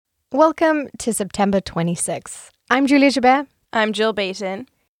Welcome to September 26th. I'm Julia Joubert. I'm Jill Bayton.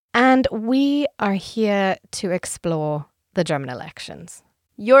 And we are here to explore the German elections.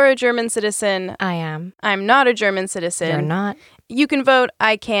 You're a German citizen. I am. I'm not a German citizen. You're not. You can vote.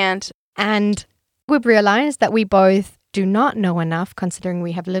 I can't. And we've realized that we both do not know enough, considering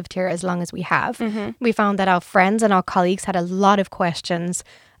we have lived here as long as we have. We found that our friends and our colleagues had a lot of questions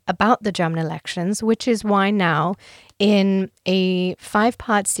about the German elections, which is why now, in a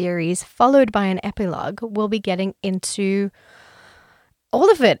 5-part series followed by an epilogue, we'll be getting into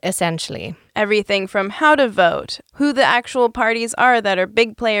all of it, essentially. Everything from how to vote, who the actual parties are that are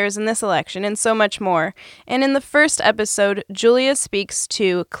big players in this election, and so much more. And in the first episode, Julia speaks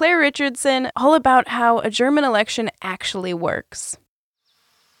to Claire Richardson all about how a German election actually works.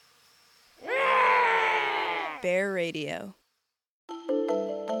 Bear Radio.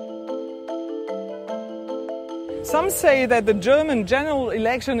 Some say that the German general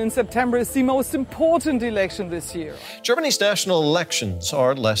election in September is the most important election this year. Germany's national elections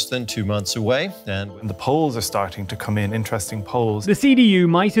are less than 2 months away, and the polls are starting to come in, interesting polls. The CDU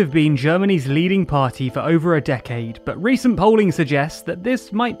might have been Germany's leading party for over a decade, but recent polling suggests that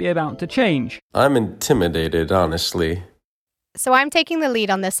this might be about to change. I'm intimidated, honestly. So I'm taking the lead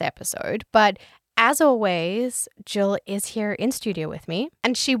on this episode, but as always, Jill is here in studio with me,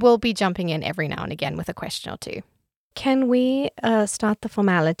 and she will be jumping in every now and again with a question or two. Can we start the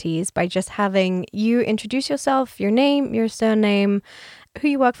formalities by just having you introduce yourself, your name, your surname, who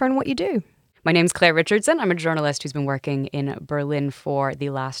you work for, and what you do? My name's Claire Richardson. I'm a journalist who's been working in Berlin for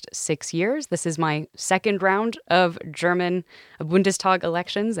the last 6 years. This is my second round of German Bundestag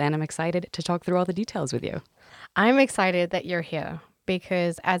elections, and I'm excited to talk through all the details with you. I'm excited that you're here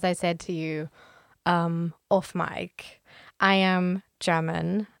because, as I said to you off mic, I am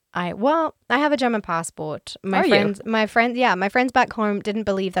German. I have a German passport. My friends back home didn't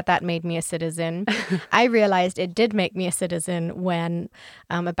believe that made me a citizen. I realized it did make me a citizen when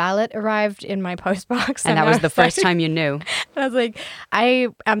a ballot arrived in my postbox. And that was the first time you knew. I was like, I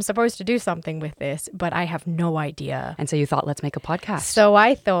am supposed to do something with this, but I have no idea. And so you thought, let's make a podcast. So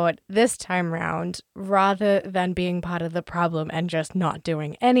I thought this time round, rather than being part of the problem and just not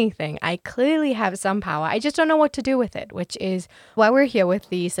doing anything, I clearly have some power. I just don't know what to do with it, which is why we're here with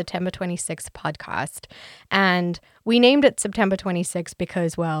the September 26th podcast. And we named it September 26th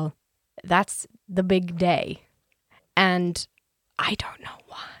because, well, that's the big day. And I don't know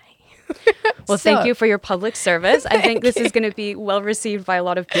why. Well, thank you for your public service. I think this is going to be well received by a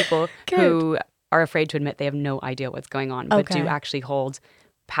lot of people who are afraid to admit they have no idea what's going on, but do actually hold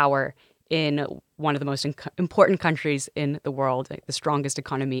power in one of the most important countries in the world, the strongest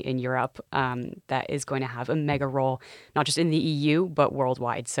economy in Europe, that is going to have a mega role, not just in the EU, but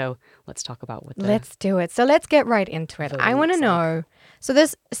worldwide. So let's talk about what Let's do it. So let's get right into it. I want to know, so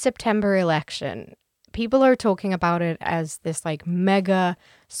this September election, people are talking about it as this like mega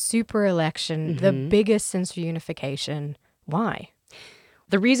super election, the biggest since reunification. Why?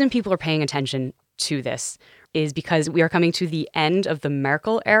 The reason people are paying attention to this is because we are coming to the end of the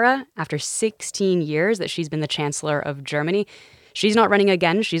Merkel era. After 16 years that she's been the Chancellor of Germany, she's not running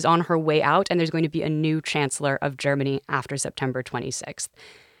again. She's on her way out, and there's going to be a new Chancellor of Germany after September 26th.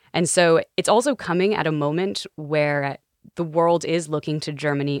 And so it's also coming at a moment where the world is looking to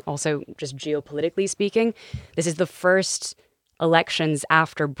Germany, also just geopolitically speaking. This is the first elections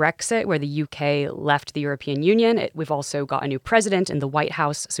after Brexit, where the UK left the European Union. We've also got a new president in the White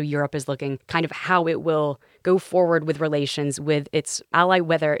House, so Europe is looking kind of how it will go forward with relations with its ally,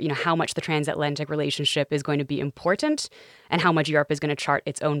 whether, how much the transatlantic relationship is going to be important and how much Europe is going to chart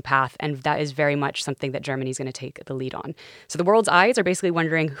its own path. And that is very much something that Germany is going to take the lead on. So the world's eyes are basically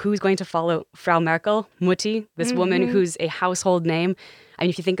wondering who's going to follow Frau Merkel, Mutti, this woman who's a household name. I mean,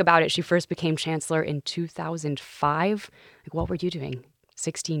 if you think about it, she first became chancellor in 2005. Like, what were you doing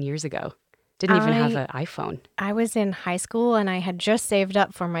 16 years ago? Didn't even have an iPhone. I was in high school and I had just saved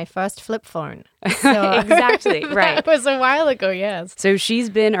up for my first flip phone. So exactly, right. That was a while ago, yes. So she's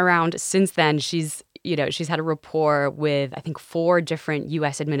been around since then. She's had a rapport with, I think, 4 different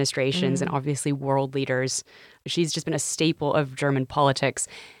U.S. administrations and obviously world leaders. She's just been a staple of German politics.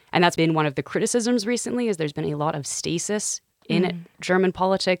 And that's been one of the criticisms recently, is there's been a lot of stasis in German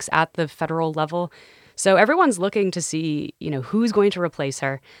politics at the federal level. So everyone's looking to see, who's going to replace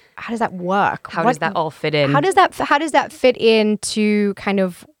her. How does that work? How does that all fit in? How does that fit into kind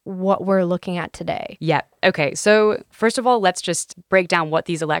of what we're looking at today? Yeah. Okay. So first of all, let's just break down what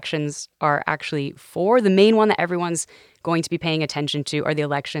these elections are actually for. The main one that everyone's going to be paying attention to are the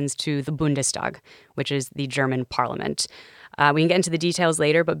elections to the Bundestag, which is the German parliament. We can get into the details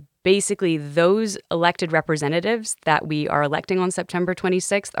later, but basically those elected representatives that we are electing on September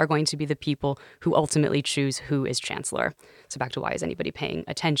 26th are going to be the people who ultimately choose who is chancellor. So back to why is anybody paying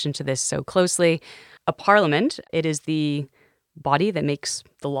attention to this so closely? A parliament, it is the body that makes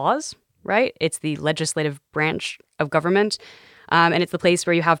the laws, right? It's the legislative branch of government. And it's the place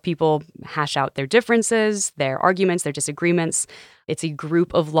where you have people hash out their differences, their arguments, their disagreements. It's a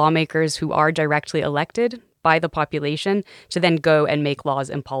group of lawmakers who are directly elected by the population to then go and make laws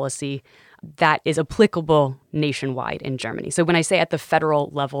and policy that is applicable nationwide in Germany. So when I say at the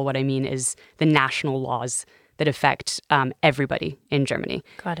federal level, what I mean is the national laws that affect everybody in Germany.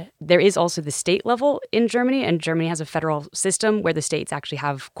 Got it. There is also the state level in Germany, and Germany has a federal system where the states actually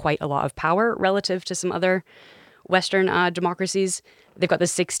have quite a lot of power relative to some other Western democracies. They've got the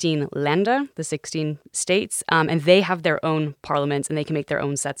 16 Länder, the 16 states, and they have their own parliaments and they can make their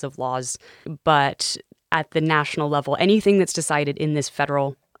own sets of laws. But at the national level, anything that's decided in this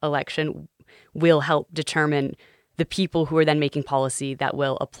federal election will help determine the people who are then making policy that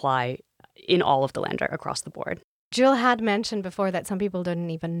will apply in all of the Länder across the board. Jill had mentioned before that some people didn't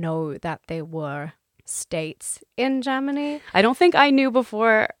even know that they were states in Germany. I don't think I knew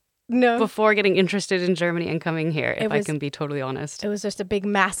before No. before getting interested in Germany and coming here, if I can be totally honest. It was just a big,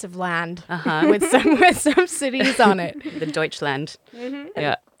 massive land Uh-huh. with some cities on it. The Deutschland. Mm-hmm.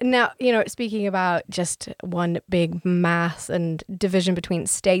 Yeah. Now, speaking about just one big mass and division between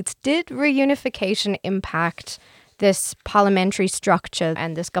states, did reunification impact this parliamentary structure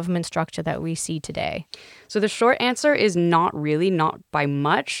and this government structure that we see today? So the short answer is not really, not by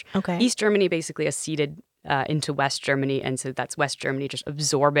much. Okay. East Germany basically acceded into West Germany, and so that's West Germany just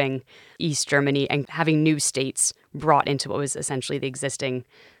absorbing East Germany and having new states brought into what was essentially the existing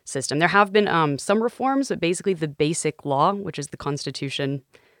system. There have been some reforms, but basically the basic law, which is the constitution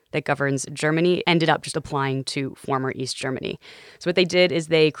that governs Germany, ended up just applying to former East Germany. So what they did is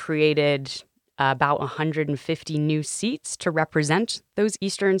they created about 150 new seats to represent those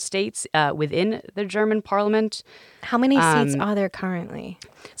eastern states within the German parliament. How many seats are there currently?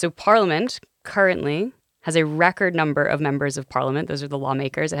 So parliament currently has a record number of members of parliament. Those are the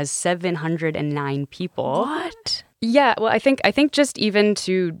lawmakers. It has 709 people. What? Yeah, well, I think just even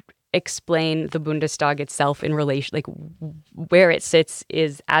to explain the Bundestag itself in relation, like where it sits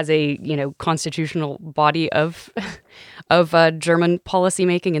is as a constitutional body of German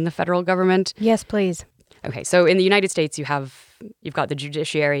policymaking in the federal government. Yes, please. Okay, so in the United States, you've got the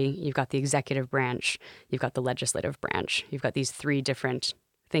judiciary, you've got the executive branch, you've got the legislative branch. You've got these three different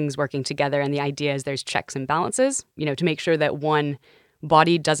things working together, and the idea is there's checks and balances, to make sure that one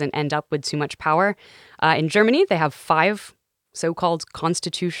body doesn't end up with too much power. In Germany, they have 5 so-called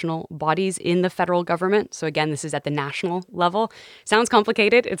constitutional bodies in the federal government. So again, this is at the national level. Sounds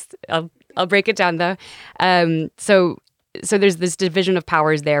complicated. I'll break it down though. So there's this division of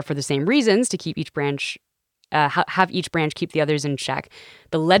powers there for the same reasons, to keep each branch have each branch keep the others in check.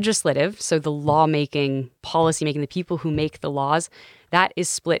 The legislative, so the lawmaking, policy-making, the people who make the laws, that is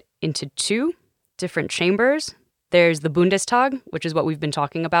split into 2 different chambers. There's the Bundestag, which is what we've been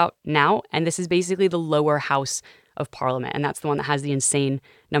talking about now, and this is basically the lower house of parliament, and that's the one that has the insane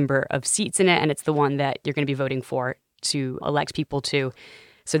number of seats in it, and it's the one that you're going to be voting for to elect people to,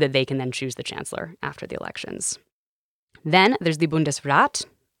 so that they can then choose the chancellor after the elections. Then there's the Bundesrat,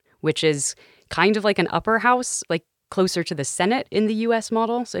 which is kind of like an upper house, like closer to the Senate in the US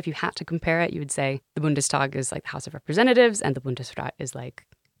model. So if you had to compare it, you would say the Bundestag is like the House of Representatives and the Bundesrat is like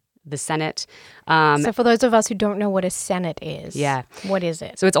the Senate. So for those of us who don't know what a Senate is, yeah, what is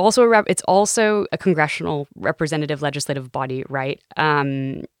it? So it's also a congressional representative legislative body, right?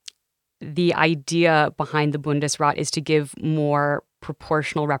 The idea behind the Bundesrat is to give more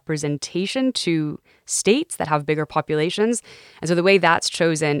proportional representation to states that have bigger populations. And so the way that's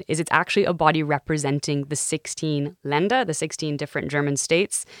chosen is it's actually a body representing the 16 Länder, the 16 different German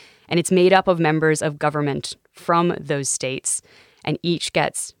states. And it's made up of members of government from those states. And each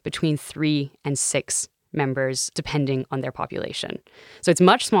gets between 3 and 6 members, depending on their population. So it's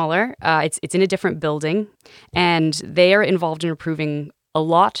much smaller. It's in a different building. And they are involved in approving a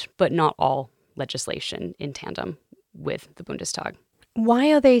lot, but not all legislation in tandem with the Bundestag.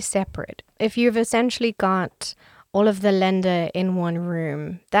 Why are they separate? If you've essentially got all of the Länder in one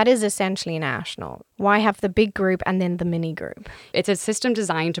room, that is essentially national. Why have the big group and then the mini group? It's a system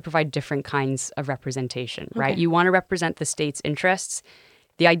designed to provide different kinds of representation, right? Okay. You want to represent the state's interests.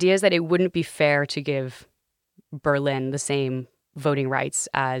 The idea is that it wouldn't be fair to give Berlin the same voting rights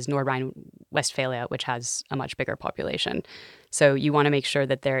as North Rhine-Westphalia, which has a much bigger population. So you want to make sure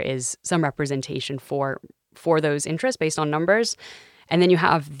that there is some representation for those interests based on numbers. And then you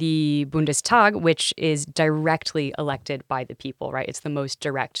have the Bundestag, which is directly elected by the people, right? It's the most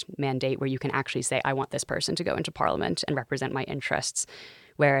direct mandate where you can actually say, I want this person to go into parliament and represent my interests.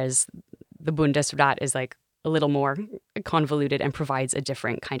 Whereas the Bundesrat is like a little more convoluted and provides a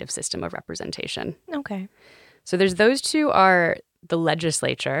different kind of system of representation. Okay. So there's those two are the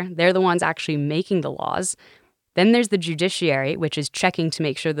legislature. They're the ones actually making the laws. Then there's the judiciary, which is checking to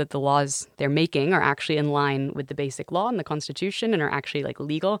make sure that the laws they're making are actually in line with the basic law and the Constitution and are actually like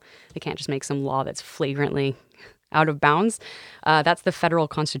legal. They can't just make some law that's flagrantly out of bounds. That's the Federal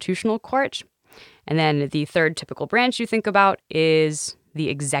Constitutional Court. And then the third typical branch you think about is the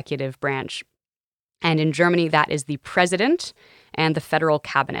executive branch. And in Germany, that is the president and the federal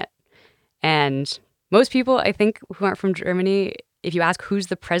cabinet. And most people, I think, who aren't from Germany, if you ask who's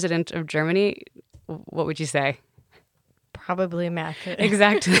the president of Germany, what would you say? Probably Merkel.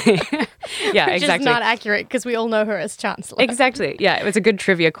 Exactly. Yeah, Which exactly. is not accurate because we all know her as chancellor. Exactly. Yeah, it was a good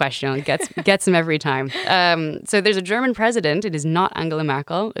trivia question. It gets them every time. So there's a German president. It is not Angela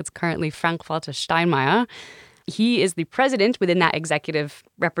Merkel. It's currently Frank-Walter Steinmeier. He is the president within that executive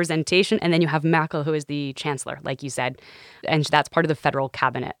representation. And then you have Merkel, who is the chancellor, like you said. And that's part of the federal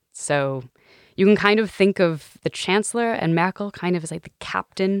cabinet. So you can kind of think of the chancellor and Merkel kind of as like the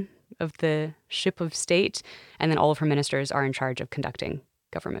captain of the ship of state. And then all of her ministers are in charge of conducting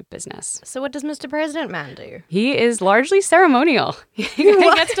government business. So what does Mr. President Man do? He is largely ceremonial. He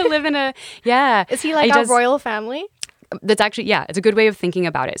gets to live in a, yeah. Is he like a royal family? That's actually, yeah, it's a good way of thinking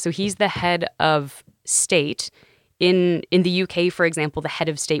about it. So he's the head of state. In the UK, for example, the head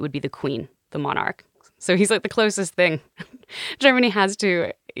of state would be the Queen, the monarch. So he's like the closest thing Germany has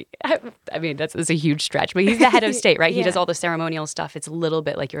to, I mean, that's a huge stretch, but he's the head of state, right? He does all the ceremonial stuff. It's a little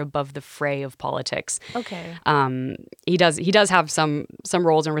bit like you're above the fray of politics. Okay. He does have some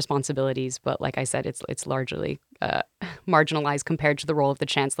roles and responsibilities, but like I said, it's largely marginalized compared to the role of the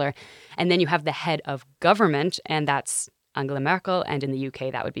chancellor. And then you have the head of government, and that's Angela Merkel, and in the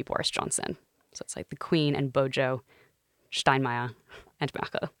UK, that would be Boris Johnson. So it's like the Queen and Bojo, Steinmeier, and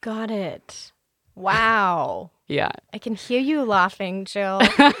Merkel. Got it. Wow. Yeah. I can hear you laughing, Jill.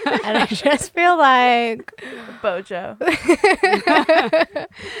 And I just feel like Bojo.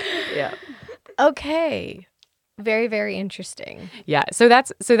 Yeah. Okay. Very, very interesting. Yeah. So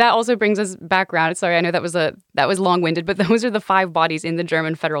that also brings us back around. Sorry, I know that was long-winded, but those are the 5 bodies in the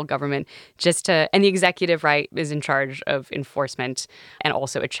German federal government. And the executive, right, is in charge of enforcement and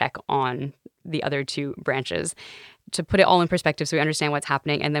also a check on the other 2 branches. To put it all in perspective so we understand what's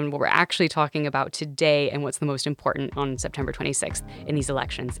happening and then what we're actually talking about today and what's the most important on September 26th in these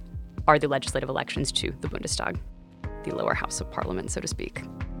elections are the legislative elections to the Bundestag, the lower house of parliament, so to speak.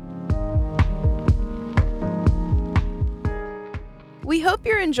 We hope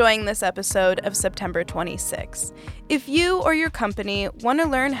you're enjoying this episode of September 26. If you or your company want to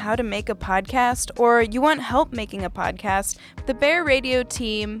learn how to make a podcast or you want help making a podcast, the Bear Radio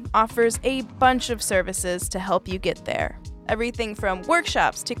team offers a bunch of services to help you get there. Everything from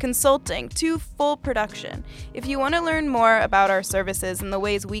workshops to consulting to full production. If you want to learn more about our services and the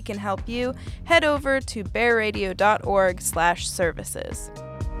ways we can help you, head over to bearradio.org/services.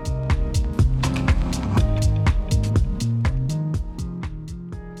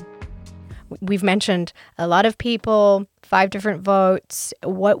 We've mentioned a lot of people, 5 different votes.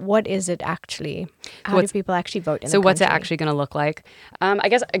 What is it actually? How do people actually vote in the country? So what's it actually going to look like? I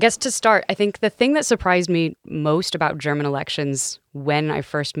guess to start, I think the thing that surprised me most about German elections when I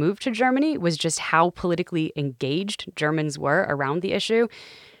first moved to Germany was just how politically engaged Germans were around the issue.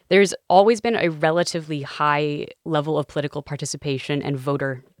 There's always been a relatively high level of political participation and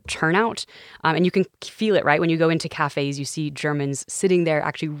voter turnout. And you can feel it, right? When you go into cafes, you see Germans sitting there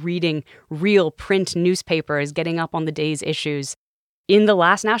actually reading real print newspapers, getting up on the day's issues. In the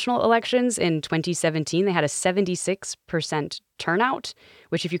last national elections in 2017, they had a 76% turnout,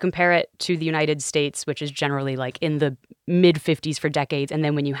 which if you compare it to the United States, which is generally like in the mid-50s for decades, and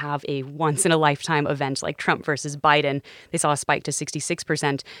then when you have a once-in-a-lifetime event like Trump versus Biden, they saw a spike to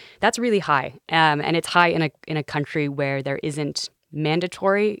 66%. That's really high. And it's high in a country where there isn't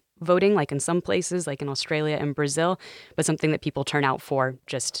mandatory voting, like in some places, like in Australia and Brazil, but something that people turn out for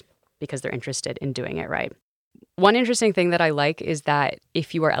just because they're interested in doing it right. One interesting thing that I like is that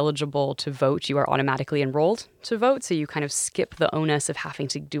if you are eligible to vote, you are automatically enrolled to vote. So you kind of skip the onus of having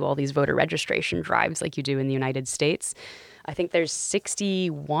to do all these voter registration drives like you do in the United States. I think there's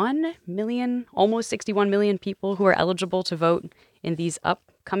 61 million, almost 61 million people who are eligible to vote in these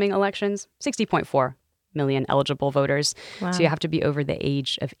upcoming elections. 60.4 million eligible voters. Wow. So you have to be over the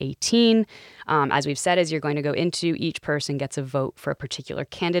age of 18. As we've said, as you're going to go into, each person gets a vote for a particular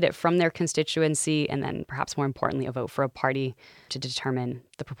candidate from their constituency, and then perhaps more importantly, a vote for a party to determine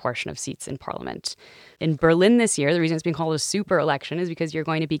the proportion of seats in parliament. In Berlin this year, the reason it's being called a super election is because you're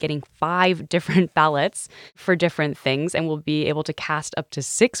going to be getting 5 different ballots for different things and will be able to cast up to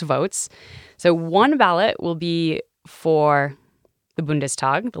 6 votes. So one ballot will be for the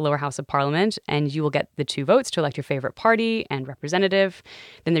Bundestag, the lower house of parliament, and you will get the 2 votes to elect your favorite party and representative.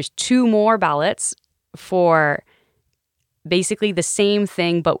 Then there's 2 more ballots for basically the same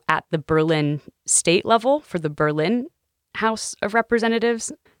thing, but at the Berlin state level for the Berlin House of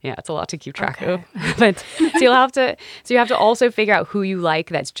Representatives. Yeah, it's a lot to keep track of. But so you have to also figure out who you like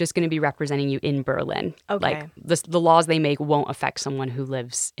that's just going to be representing you in Berlin. Okay. Like the laws they make won't affect someone who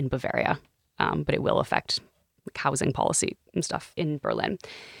lives in Bavaria, but it will affect housing policy and stuff in Berlin.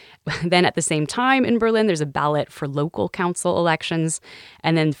 Then at the same time in Berlin, there's a ballot for local council elections.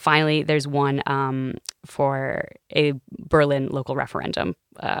 And then finally, there's one for a Berlin local referendum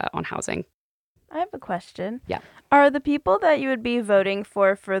on housing. I have a question. Yeah. Are the people that you would be voting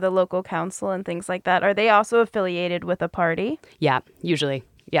for the local council and things like that, are they also affiliated with a party? Yeah, usually.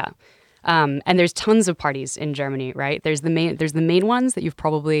 Yeah. And there's tons of parties in Germany, right? There's the main ones that you've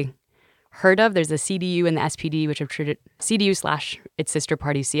probably heard of. There's the CDU and the SPD, which are CDU / its sister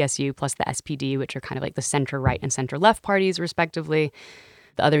party CSU, plus the SPD, which are kind of like the center-right and center-left parties, respectively.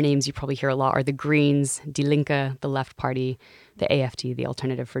 The other names you probably hear a lot are the Greens, Die Linke, the Left Party, the AfD, the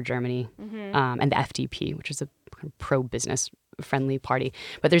Alternative for Germany, and the FDP, which is a kind of pro-business friendly party.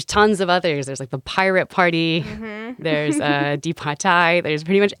 But there's tons of others. There's like the Pirate Party, there's Die Partei, there's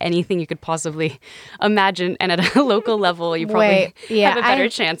pretty much anything you could possibly imagine. And at a local level, you probably have a better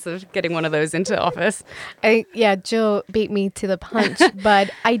chance of getting one of those into office. Jill beat me to the punch.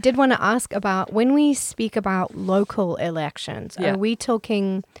 But I did want to ask about, when we speak about local elections, are we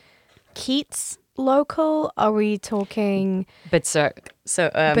talking Kiez local? Are we talking Bezirk?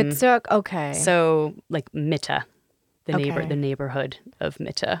 Bezirk? Okay. So like Mitte. The neighborhood of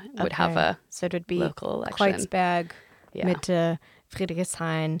Mitte would have a so it would be local election. Kreuzberg, Mitte,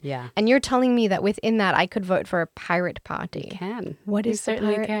 Friedrichshain. Yeah. And you're telling me that within that I could vote for a pirate party. You can. What is you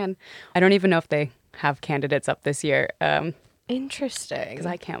certainly pirate? Can. I don't even know if they have candidates up this year. Interesting. Because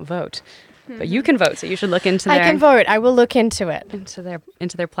I can't vote. But you can vote, so you should look into their... I can vote. I will look into it.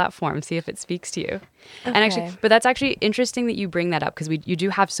 Into their platform, see if it speaks to you. Okay. And but that's actually interesting that you bring that up, because you do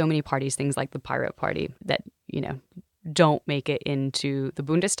have so many parties, things like the Pirate Party, that, don't make it into the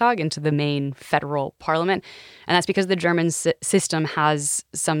Bundestag, into the main federal parliament. And that's because the German system has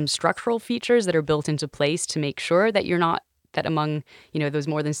some structural features that are built into place to make sure that that among, those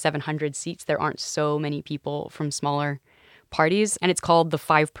more than 700 seats, there aren't so many people from smaller parties. And it's called the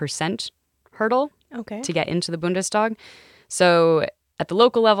 5% hurdle to get into the Bundestag. So at the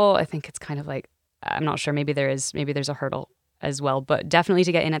local level, I think it's kind of like, I'm not sure, maybe there's a hurdle as well, but definitely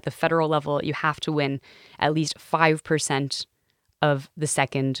to get in at the federal level, you have to win at least 5% of the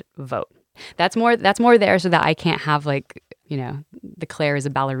second vote. That's more there so that I can't have the Claire is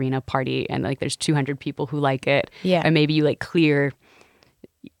a ballerina party and there's 200 people who like it. Yeah. And maybe you clear,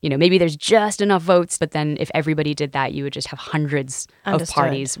 maybe there's just enough votes, but then if everybody did that, you would just have hundreds of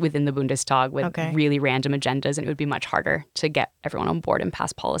parties within the Bundestag with really random agendas, and it would be much harder to get everyone on board and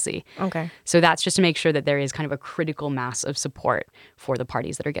pass policy. Okay. So that's just to make sure that there is kind of a critical mass of support for the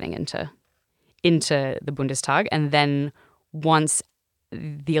parties that are getting into the Bundestag. And then once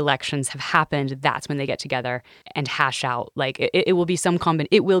the elections have happened, that's when they get together and hash out, it will be some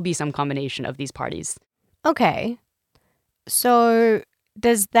combination of these parties. Okay. So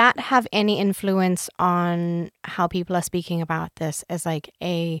does that have any influence on how people are speaking about this as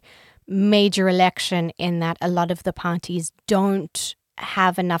a major election, in that a lot of the parties don't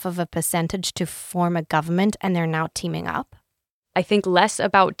have enough of a percentage to form a government and they're now teaming up? I think less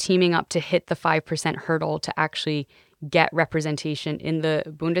about teaming up to hit the 5% hurdle to actually get representation in the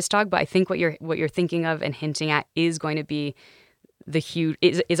Bundestag, but I think what you're thinking of and hinting at is going to be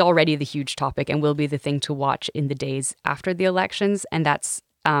is already the huge topic and will be the thing to watch in the days after the elections, and that's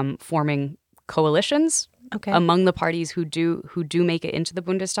forming coalitions among the parties who do make it into the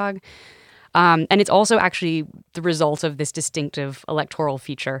Bundestag. And it's also actually the result of this distinctive electoral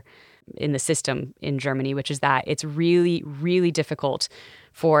feature in the system in Germany, which is that it's really, really difficult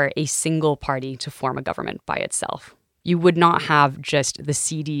for a single party to form a government by itself. You would not have just the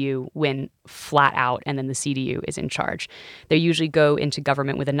CDU win flat out and then the CDU is in charge. They usually go into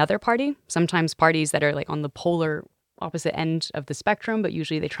government with another party, sometimes parties that are on the polar opposite end of the spectrum, but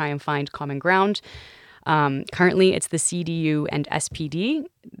usually they try and find common ground. Currently, it's the CDU and SPD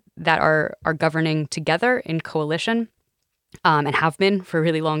that are governing together in coalition. And have been for a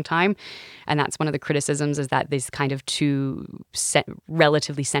really long time. And that's one of the criticisms, is that these kind of two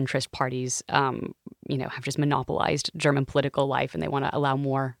relatively centrist parties, have just monopolized German political life, and they want to allow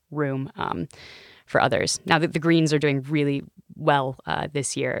more room for others. Now, the Greens are doing really well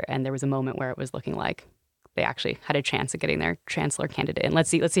this year, and there was a moment where it was looking like they actually had a chance at getting their chancellor candidate in. Let's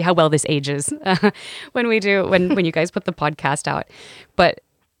see how well this ages when you guys put the podcast out. But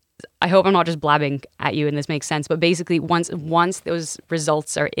I hope I'm not just blabbing at you and this makes sense, but basically once those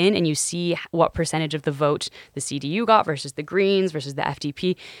results are in and you see what percentage of the vote the CDU got versus the Greens versus the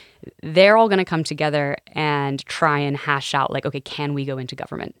FDP, they're all going to come together and try and hash out, like, okay, can we go into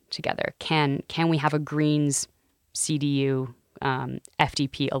government together? Can we have a Greens CDU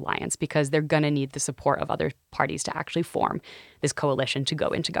FDP alliance? Because they're going to need the support of other parties to actually form this coalition to go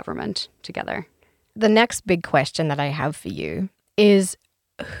into government together. The next big question that I have for you is,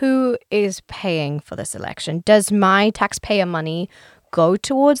 who is paying for this election? Does my taxpayer money go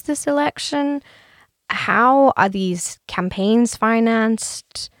towards this election? How are these campaigns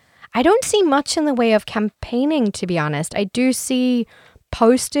financed? I don't see much in the way of campaigning, to be honest. I do see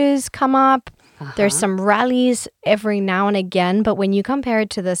posters come up. There's some rallies every now and again, but when you compare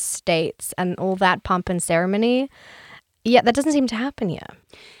it to the States and all that pomp and ceremony, yeah, that doesn't seem to happen yet.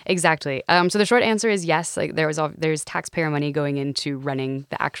 Exactly. So the short answer is yes. Like there's taxpayer money going into running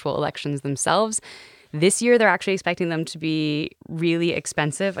the actual elections themselves. This year, they're actually expecting them to be really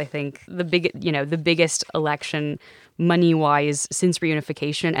expensive. I think the biggest election money-wise since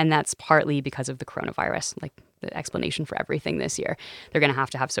reunification, and that's partly because of the coronavirus. Like the explanation for everything this year, they're going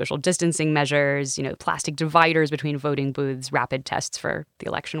to have social distancing measures, plastic dividers between voting booths, rapid tests for the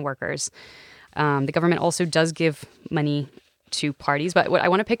election workers. The government also does give money to parties, but what I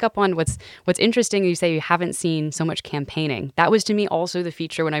want to pick up on, what's interesting, you say you haven't seen so much campaigning. That was to me also the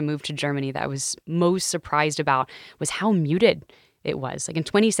feature when I moved to Germany that I was most surprised about, was how muted it was. Like in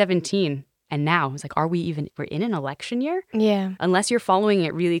 2017 and now, it's like, we're in an election year? Yeah. Unless you're following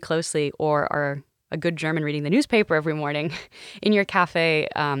it really closely or are a good German reading the newspaper every morning in your cafe.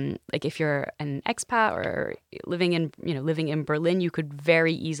 Like if you're an expat or living in Berlin, you could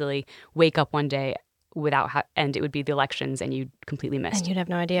very easily wake up one day and it would be the elections, and you'd completely missed. And you'd have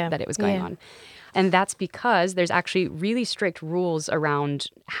no idea that it was going on. And that's because there's actually really strict rules around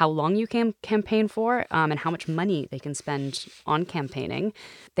how long you can campaign for, and how much money they can spend on campaigning.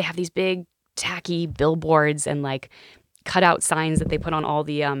 They have these big tacky billboards and like cutout signs that they put on all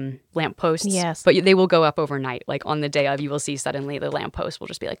the lampposts. Yes. But they will go up overnight. Like on the day of, you will see suddenly the lampposts will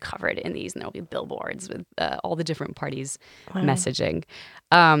just be like covered in these, and there'll be billboards with all the different parties' messaging.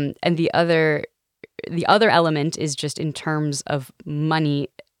 And the other element is just in terms of money.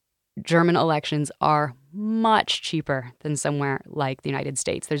 German elections are much cheaper than somewhere like the United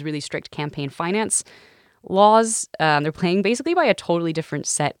States. There's really strict campaign finance laws. They're playing basically by a totally different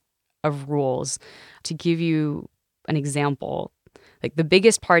set of rules. To give you an example, like the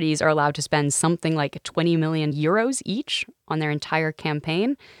biggest parties are allowed to spend something like 20 million euros each on their entire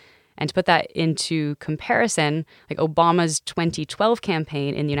campaign. And to put that into comparison, like Obama's 2012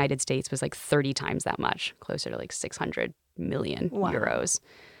 campaign in the United States was like 30 times that much, closer to like 600 million euros.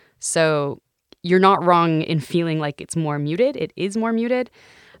 So you're not wrong in feeling like it's more muted. It is more muted.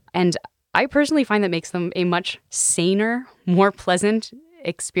 And I personally find that makes them a much saner, more pleasant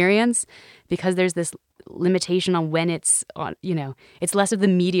experience, because there's this limitation on when it's on, it's less of the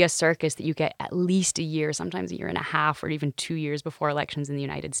media circus that you get at least a year, sometimes a year and a half, or even 2 years before elections in the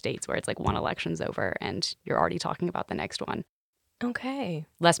United States, where it's like one election's over and you're already talking about the next one. Okay.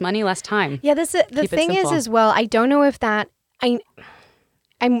 Less money, less time. Yeah, the thing is as well, I don't know if that,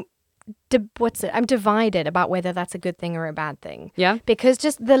 I'm divided about whether that's a good thing or a bad thing. Yeah. Because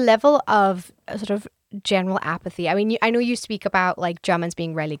just the level of sort of general apathy. I mean, I know you speak about like Germans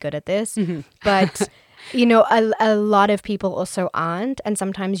being really good at this, but a lot of people also aren't, and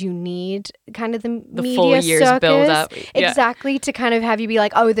sometimes you need kind of the media full year's circus, build up. Exactly, to kind of have you be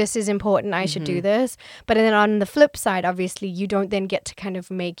like, oh, this is important, I should do this. But then on the flip side, obviously, you don't then get to kind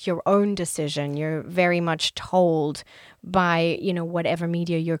of make your own decision. You're very much told by, whatever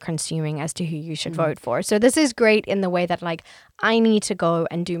media you're consuming as to who you should vote for. So this is great in the way that like I need to go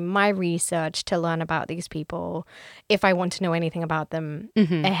and do my research to learn about these people if I want to know anything about them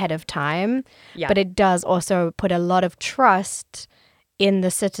ahead of time. Yeah. But it does also put a lot of trust in the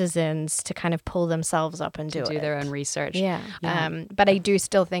citizens to kind of pull themselves up and do their own research. Yeah. But I do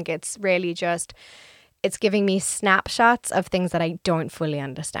still think it's really just, it's giving me snapshots of things that I don't fully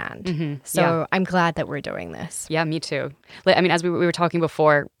understand. So I'm glad that we're doing this. Yeah, me too. I mean, as we were talking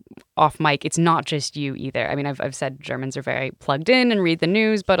before, off mic, it's not just you either. I mean, I've said Germans are very plugged in and read the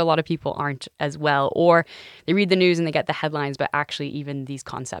news, but a lot of people aren't as well. Or they read the news and they get the headlines, but actually even these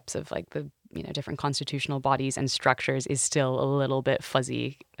concepts of like the different constitutional bodies and structures is still a little bit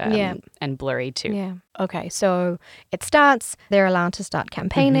fuzzy and blurry too. Yeah. Okay, so it starts. They're allowed to start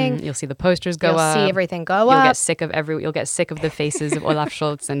campaigning. You'll see the posters go You'll up. see everything go You'll up. You'll get sick of the faces of Olaf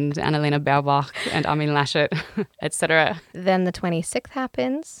Scholz and Annalena Baerbock and Armin Laschet, etc. Then the 26th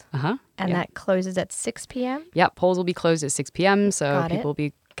happens, and that closes at 6 p.m. Yeah, polls will be closed at 6 p.m. So people will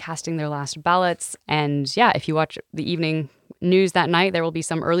be casting their last ballots. And yeah, if you watch the evening news that night, there will be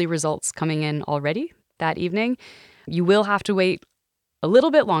some early results coming in already that evening. You will have to wait a little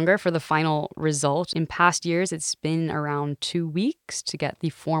bit longer for the final result. In past years, it's been around 2 weeks to get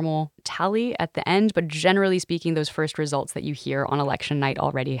the formal tally at the end. But generally speaking, those first results that you hear on election night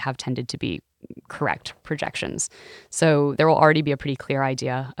already have tended to be correct projections. So there will already be a pretty clear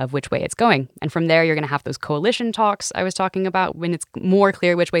idea of which way it's going. And from there, you're going to have those coalition talks I was talking about when it's more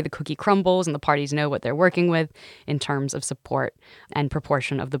clear which way the cookie crumbles and the parties know what they're working with in terms of support and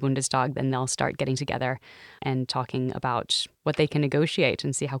proportion of the Bundestag. Then they'll start getting together and talking about what they can negotiate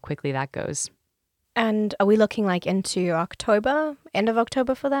and see how quickly that goes. And are we looking like into October, end of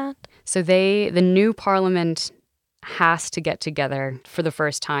October for that? So the new parliament has to get together for the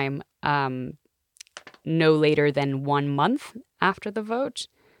first time no later than 1 month after the vote.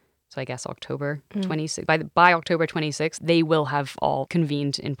 So I guess October 26th. By October 26th, they will have all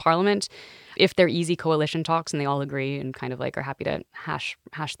convened in Parliament. If they're easy coalition talks and they all agree and kind of like are happy to hash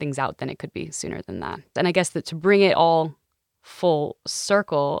things out, then it could be sooner than that. And I guess that to bring it all full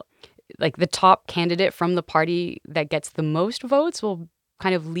circle, like the top candidate from the party that gets the most votes will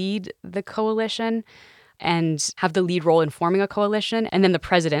kind of lead the coalition and have the lead role in forming a coalition. And then the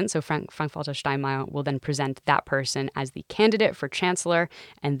president, so Frank-Walter Steinmeier, will then present that person as the candidate for chancellor,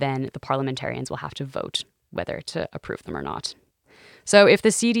 and then the parliamentarians will have to vote whether to approve them or not. So if the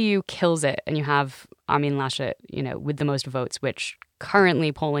CDU kills it and you have Armin Laschet, with the most votes, which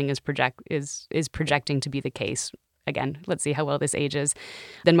currently polling is projecting to be the case, again, let's see how well this ages,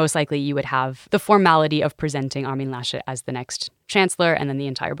 then most likely you would have the formality of presenting Armin Laschet as the next chancellor, and then the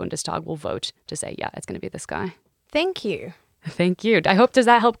entire Bundestag will vote to say, yeah, it's going to be this guy. Thank you. Thank you. Does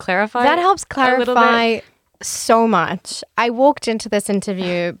that help clarify? That helps clarify so much. I walked into this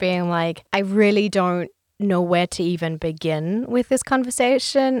interview being like, I really don't know where to even begin with this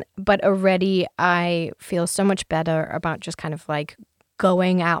conversation, but already I feel so much better about just kind of like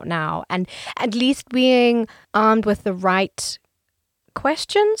going out now and at least being armed with the right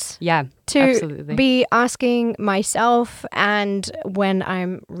questions to absolutely be asking myself, and when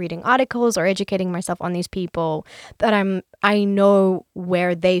I'm reading articles or educating myself on these people, that I know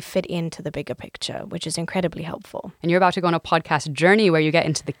where they fit into the bigger picture, which is incredibly helpful. And you're about to go on a podcast journey where you get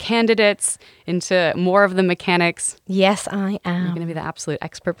into the candidates, into more of the mechanics. Yes, I am. You're going to be the absolute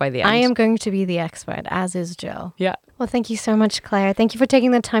expert by the end. I am going to be the expert, as is Jill. Yeah. Well, thank you so much, Claire. Thank you for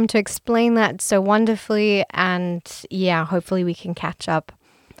taking the time to explain that so wonderfully. And yeah, hopefully we can catch up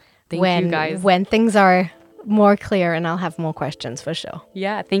Thank you, guys. When things are more clear, and I'll have more questions for sure.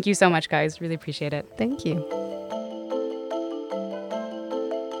 Yeah, thank you so much, guys. Really appreciate it. Thank you.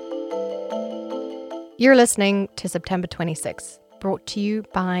 You're listening to September 26th, brought to you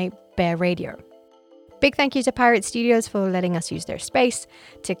by Bear Radio. Big thank you to Pirate Studios for letting us use their space,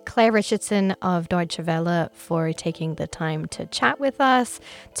 to Claire Richardson of Deutsche Welle for taking the time to chat with us,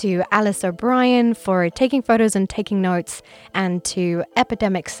 to Alice O'Brien for taking photos and taking notes, and to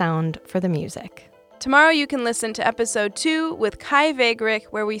Epidemic Sound for the music. Tomorrow you can listen to episode 2 with Kai Wegerich,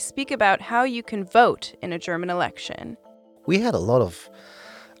 where we speak about how you can vote in a German election. We had a lot of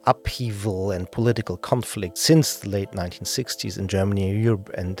upheaval and political conflict since the late 1960s in Germany and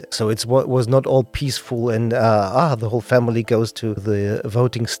Europe, and so it was not all peaceful and the whole family goes to the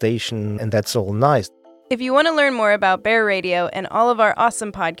voting station and that's all nice. If you want to learn more about Bear Radio and all of our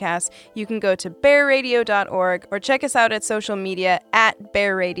awesome podcasts, you can go to bearradio.org or check us out at social media at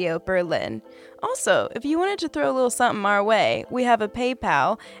Bear Radio Berlin. Also, if you wanted to throw a little something our way, we have a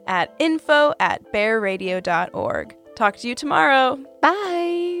PayPal at info@bearradio.org. Talk to you tomorrow.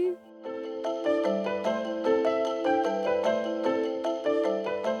 Bye.